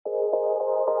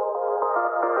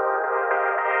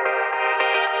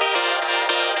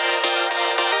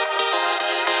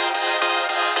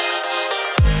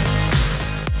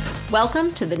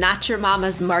Welcome to the Not Your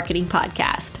Mama's Marketing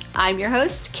Podcast. I'm your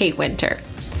host, Kate Winter.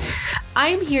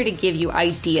 I'm here to give you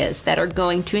ideas that are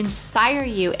going to inspire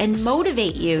you and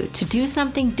motivate you to do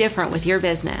something different with your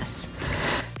business.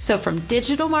 So from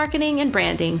digital marketing and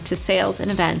branding to sales and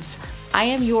events, I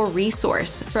am your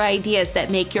resource for ideas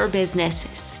that make your business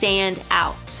stand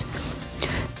out.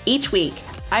 Each week,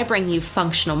 I bring you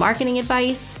functional marketing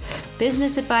advice,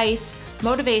 business advice,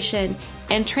 motivation,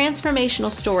 and transformational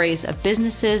stories of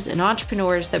businesses and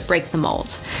entrepreneurs that break the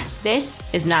mold. This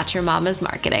is Not Your Mama's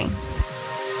Marketing.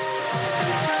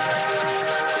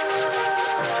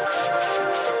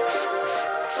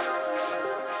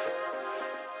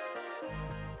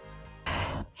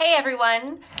 Hey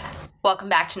everyone, welcome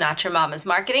back to Not Your Mama's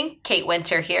Marketing. Kate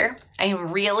Winter here. I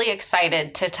am really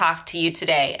excited to talk to you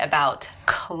today about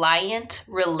client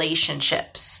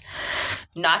relationships.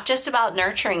 Not just about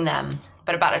nurturing them,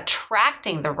 but about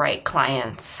attracting the right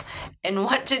clients and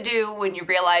what to do when you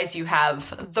realize you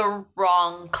have the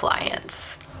wrong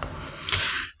clients.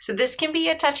 So this can be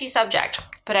a touchy subject,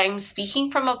 but I'm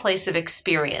speaking from a place of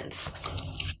experience.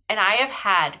 And I have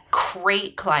had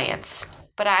great clients,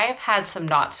 but I have had some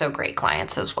not so great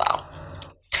clients as well.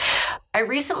 I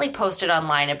recently posted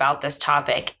online about this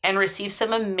topic and received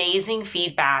some amazing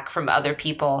feedback from other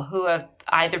people who have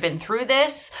either been through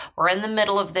this or in the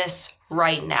middle of this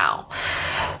right now.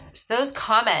 So those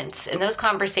comments and those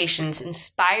conversations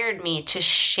inspired me to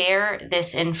share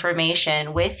this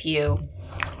information with you.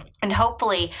 And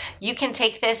hopefully you can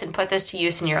take this and put this to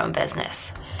use in your own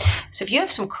business. So if you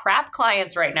have some crap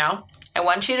clients right now, I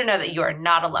want you to know that you are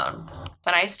not alone.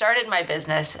 When I started my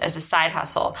business as a side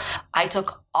hustle, I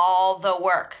took all the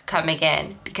work coming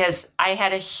in because I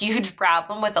had a huge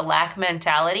problem with the lack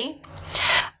mentality.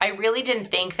 I really didn't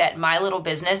think that my little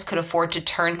business could afford to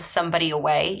turn somebody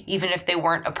away, even if they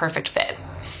weren't a perfect fit.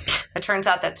 It turns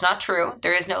out that's not true.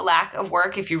 There is no lack of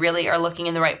work if you really are looking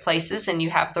in the right places and you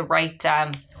have the right,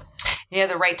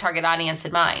 the right target audience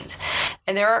in mind.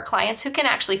 And there are clients who can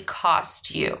actually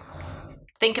cost you.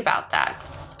 Think about that.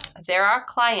 There are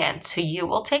clients who you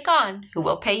will take on, who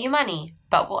will pay you money,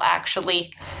 but will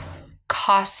actually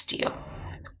cost you.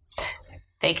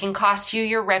 They can cost you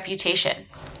your reputation.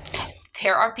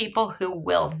 There are people who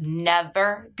will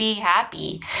never be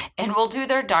happy and will do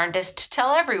their darndest to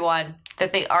tell everyone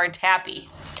that they aren't happy.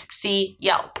 See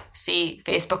Yelp, see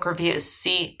Facebook reviews,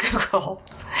 see Google.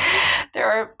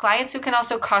 There are clients who can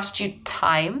also cost you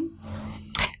time.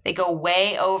 They go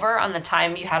way over on the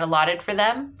time you had allotted for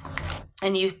them,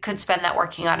 and you could spend that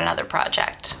working on another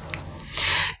project.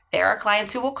 There are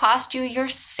clients who will cost you your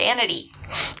sanity,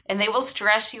 and they will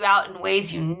stress you out in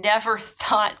ways you never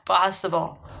thought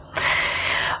possible.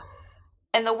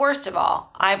 And the worst of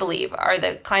all, I believe, are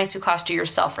the clients who cost you your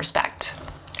self-respect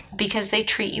because they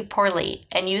treat you poorly,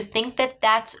 and you think that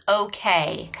that's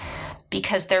okay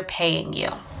because they're paying you.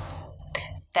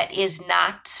 That is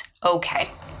not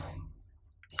okay.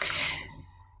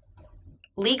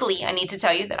 Legally, I need to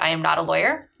tell you that I am not a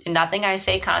lawyer, and nothing I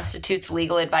say constitutes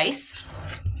legal advice.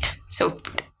 So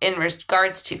in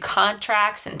regards to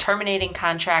contracts and terminating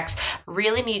contracts,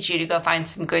 really need you to go find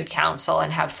some good counsel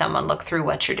and have someone look through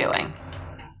what you're doing.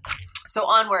 So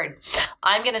onward,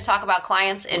 I'm going to talk about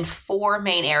clients in 4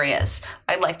 main areas.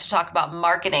 I'd like to talk about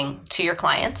marketing to your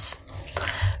clients,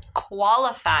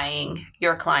 qualifying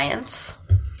your clients,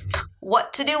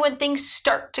 what to do when things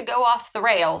start to go off the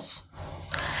rails,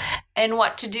 and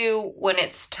what to do when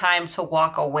it's time to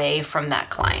walk away from that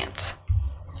client.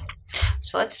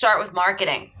 So let's start with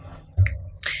marketing.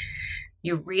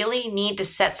 You really need to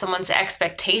set someone's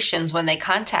expectations when they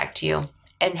contact you,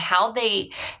 and how they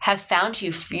have found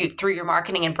you through your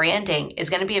marketing and branding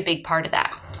is going to be a big part of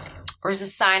that. There's a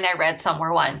sign I read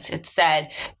somewhere once. It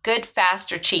said, good,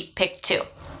 fast, or cheap, pick 2.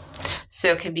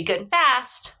 So it can be good and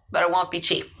fast, but it won't be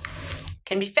cheap. It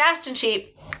can be fast and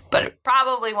cheap, but it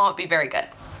probably won't be very good.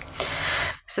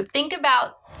 So think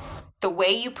about the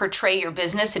way you portray your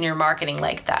business and your marketing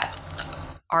like that.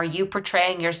 Are you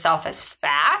portraying yourself as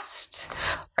fast?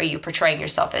 Are you portraying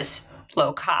yourself as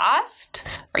low cost?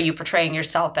 Are you portraying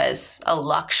yourself as a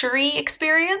luxury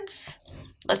experience?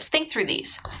 Let's think through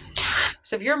these.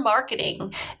 So if your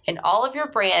marketing and all of your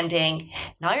branding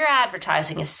and all your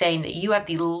advertising is saying that you have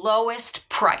the lowest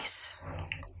price,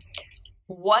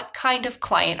 what kind of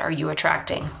client are you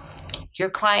attracting? Your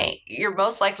client, you're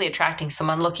most likely attracting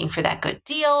someone looking for that good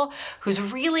deal who's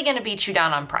really going to beat you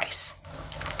down on price.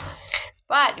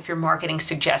 But if your marketing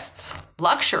suggests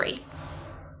luxury,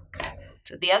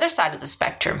 to the other side of the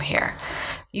spectrum here,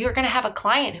 you're going to have a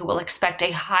client who will expect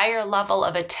a higher level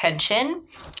of attention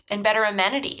and better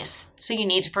amenities. So you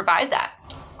need to provide that.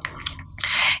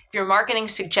 If your marketing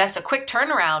suggests a quick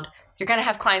turnaround, you're going to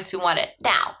have clients who want it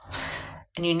now.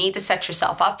 And you need to set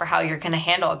yourself up for how you're going to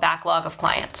handle a backlog of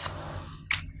clients.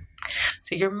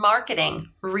 So your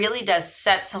marketing really does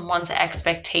set someone's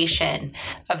expectation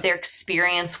of their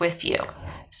experience with you.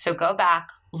 So go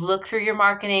back, look through your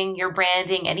marketing, your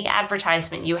branding, any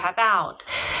advertisement you have out.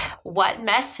 What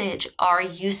message are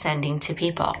you sending to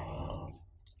people?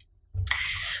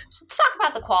 So let's talk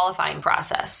about the qualifying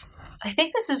process. I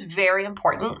think this is very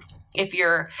important if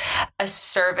you're a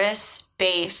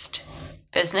service-based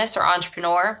business or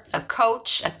entrepreneur, a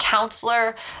coach, a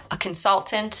counselor, a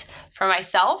consultant. For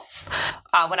myself,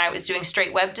 when I was doing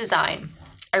straight web design,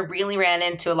 I really ran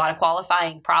into a lot of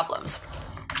qualifying problems.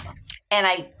 And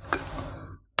I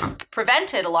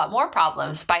prevented a lot more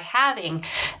problems by having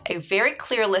a very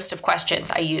clear list of questions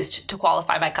I used to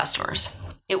qualify my customers.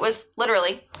 It was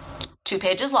literally 2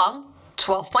 pages long,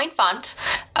 12-point font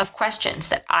of questions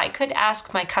that I could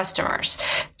ask my customers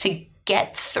to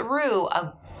get through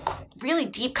a really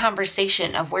deep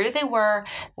conversation of where they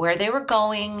were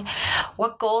going,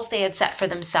 what goals they had set for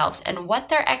themselves, and what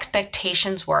their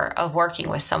expectations were of working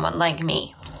with someone like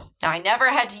me. Now, I never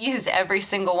had to use every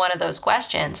single one of those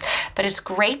questions, but it's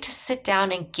great to sit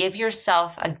down and give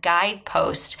yourself a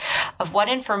guidepost of what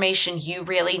information you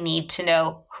really need to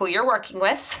know who you're working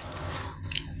with,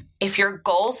 if your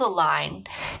goals align,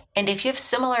 and if you have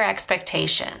similar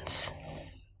expectations.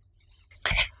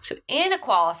 So in a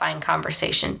qualifying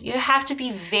conversation, you have to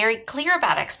be very clear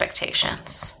about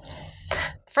expectations.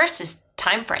 First is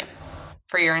time frame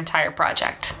for your entire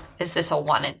project. Is this a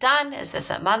one and done? Is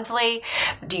this a monthly?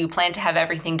 Do you plan to have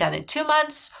everything done in 2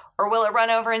 months, or will it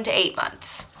run over into 8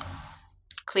 months?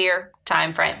 Clear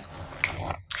time frame.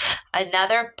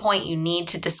 Another point you need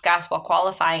to discuss while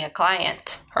qualifying a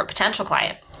client or a potential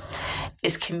client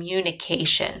is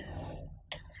communication.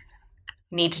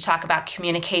 You need to talk about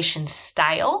communication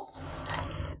style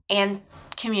and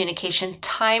communication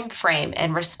time frame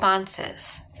and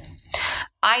responses.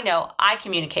 I know I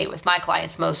communicate with my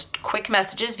clients most quick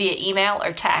messages via email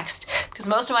or text because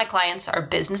most of my clients are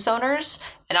business owners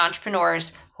and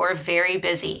entrepreneurs who are very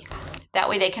busy. That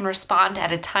way they can respond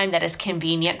at a time that is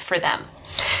convenient for them.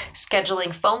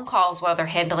 Scheduling phone calls while they're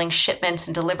handling shipments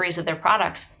and deliveries of their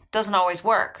products doesn't always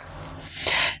work.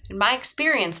 In my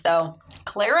experience, though,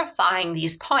 clarifying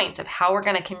these points of how we're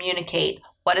going to communicate,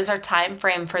 what is our time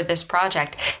frame for this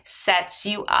project, sets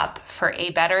you up for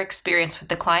a better experience with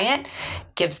the client,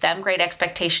 gives them great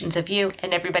expectations of you,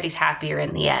 and everybody's happier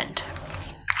in the end.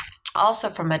 Also,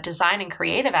 from a design and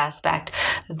creative aspect,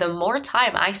 the more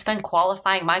time I spend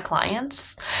qualifying my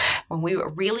clients, when we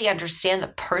really understand the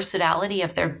personality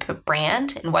of their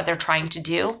brand and what they're trying to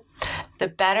do, the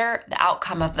better the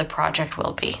outcome of the project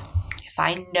will be. If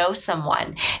I know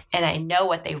someone and I know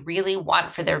what they really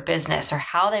want for their business or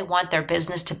how they want their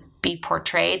business to be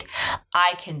portrayed,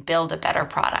 I can build a better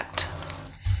product.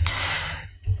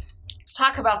 Let's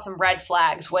talk about some red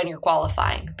flags when you're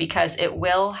qualifying, because it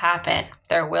will happen.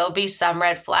 There will be some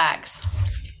red flags.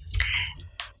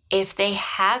 If they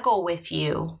haggle with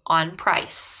you on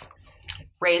price,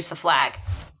 raise the flag.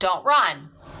 Don't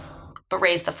run, but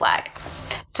raise the flag.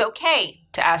 It's okay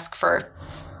to ask for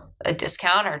a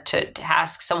discount or to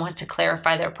ask someone to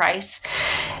clarify their price.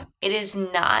 It is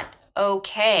not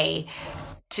okay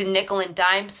to nickel and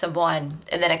dime someone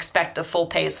and then expect a full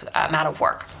pay amount of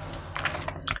work.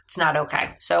 It's not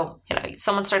okay. So,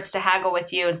 someone starts to haggle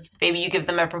with you and maybe you give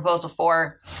them a proposal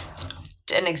for,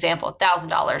 an example,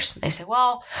 $1,000. They say,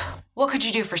 well, what could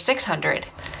you do for $600?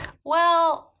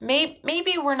 Well,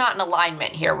 maybe we're not in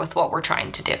alignment here with what we're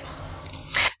trying to do.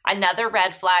 Another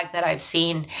red flag that I've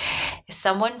seen is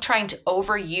someone trying to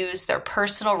overuse their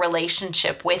personal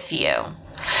relationship with you.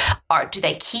 Or do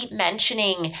they keep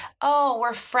mentioning, oh,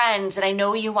 we're friends and I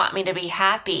know you want me to be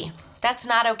happy? That's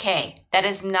not okay. That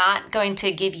is not going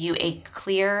to give you a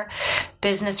clear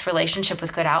business relationship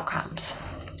with good outcomes.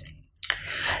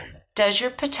 Does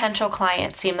your potential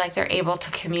client seem like they're able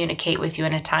to communicate with you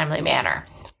in a timely manner?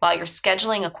 While you're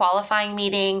scheduling a qualifying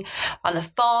meeting on the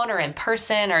phone or in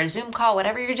person or a Zoom call,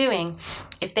 whatever you're doing,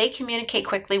 if they communicate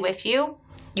quickly with you,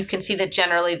 you can see that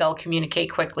generally they'll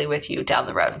communicate quickly with you down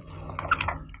the road.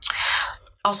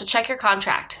 Also, check your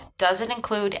contract. Does it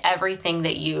include everything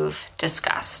that you've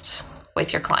discussed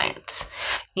with your clients?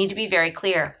 You need to be very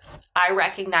clear. I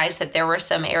recognize that there were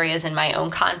some areas in my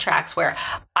own contracts where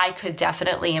I could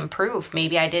definitely improve.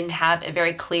 Maybe I didn't have a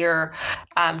very clear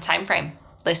time frame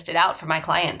listed out for my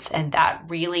clients, and that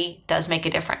really does make a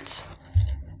difference.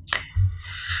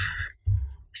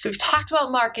 So we've talked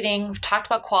about marketing, we've talked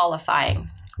about qualifying.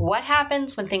 What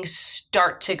happens when things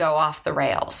start to go off the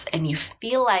rails and you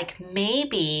feel like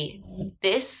maybe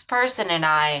this person and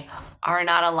I are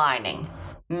not aligning?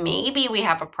 Maybe we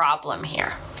have a problem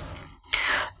here.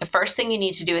 The first thing you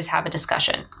need to do is have a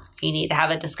discussion. You need to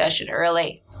have a discussion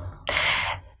early.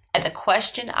 And the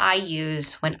question I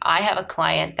use when I have a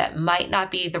client that might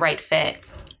not be the right fit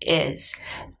is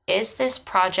this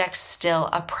project still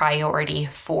a priority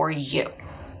for you?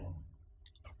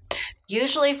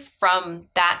 Usually from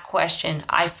that question,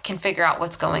 I can figure out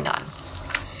what's going on.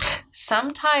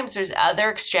 Sometimes there's other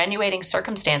extenuating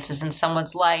circumstances in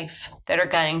someone's life that are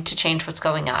going to change what's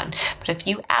going on. But if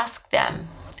you ask them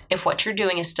if what you're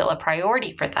doing is still a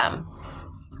priority for them,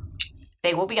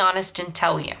 they will be honest and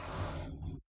tell you.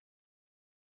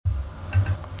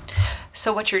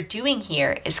 So what you're doing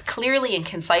here is clearly and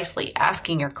concisely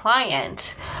asking your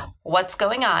client, what's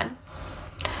going on?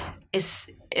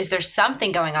 Is there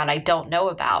something going on I don't know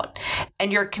about?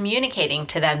 And you're communicating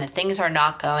to them that things are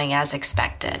not going as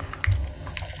expected.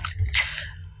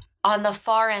 On the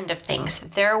far end of things,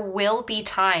 there will be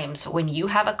times when you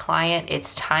have a client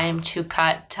it's time to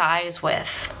cut ties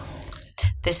with.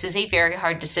 This is a very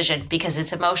hard decision because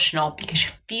it's emotional, because you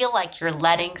feel like you're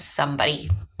letting somebody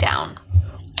down.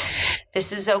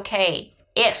 This is okay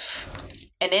if,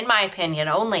 and in my opinion,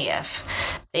 only if,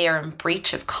 they are in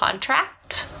breach of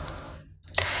contract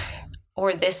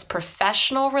or this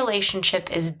professional relationship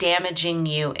is damaging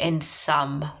you in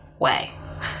some way.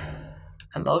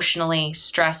 Emotionally,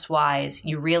 stress-wise,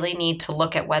 you really need to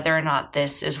look at whether or not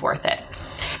this is worth it.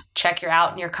 Check your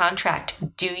out in your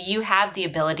contract. Do you have the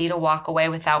ability to walk away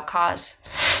without cause?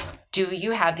 Do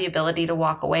you have the ability to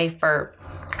walk away for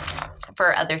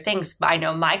other things? I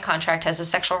know my contract has a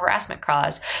sexual harassment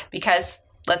clause because,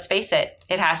 let's face it,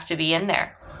 it has to be in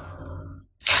there.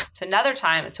 So another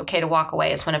time it's okay to walk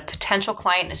away is when a potential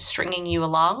client is stringing you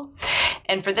along.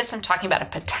 And for this, I'm talking about a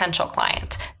potential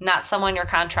client, not someone you're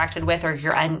contracted with or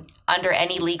you're under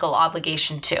any legal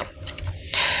obligation to.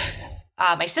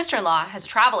 My sister-in-law has a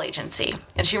travel agency,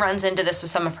 and she runs into this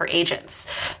with some of her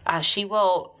agents.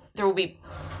 There will be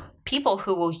people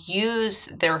who will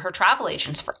use her travel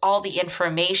agents for all the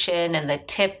information and the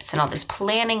tips and all this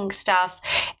planning stuff.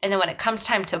 And then when it comes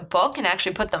time to book and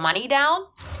actually put the money down,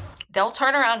 they'll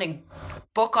turn around and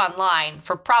book online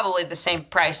for probably the same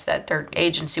price that their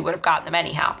agency would have gotten them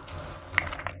anyhow.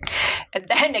 And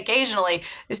then occasionally,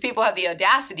 these people have the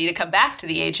audacity to come back to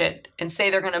the agent and say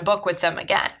they're going to book with them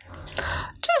again.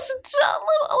 Just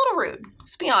a little rude.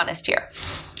 Let's be honest here.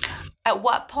 At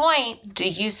what point do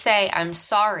you say, I'm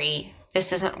sorry,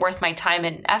 this isn't worth my time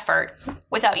and effort,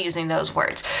 without using those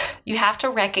words? You have to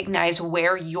recognize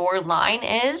where your line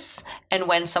is and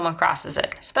when someone crosses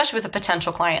it, especially with a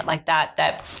potential client like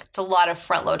that it's a lot of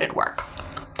front-loaded work.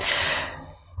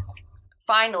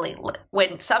 Finally,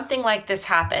 when something like this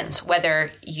happens,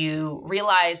 whether you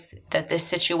realize that this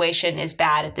situation is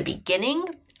bad at the beginning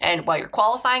and while you're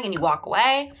qualifying and you walk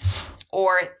away,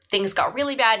 or things got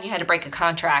really bad and you had to break a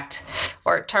contract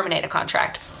or terminate a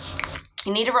contract,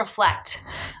 you need to reflect,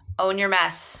 own your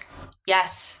mess.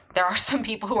 Yes, there are some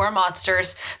people who are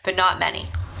monsters, but not many.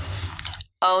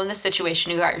 Own the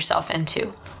situation you got yourself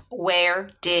into. Where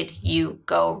did you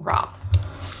go wrong?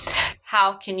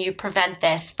 How can you prevent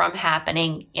this from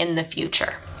happening in the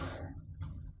future?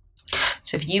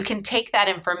 So if you can take that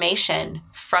information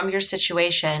from your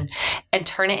situation and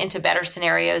turn it into better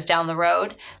scenarios down the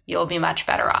road, you'll be much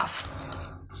better off.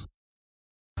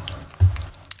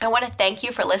 I want to thank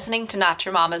you for listening to Not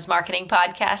Your Mama's Marketing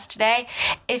Podcast today.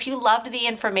 If you loved the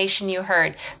information you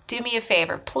heard, do me a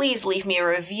favor. Please leave me a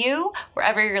review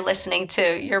wherever you're listening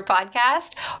to your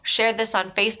podcast. Share this on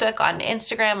Facebook, on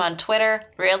Instagram, on Twitter.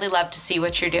 Really love to see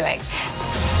what you're doing.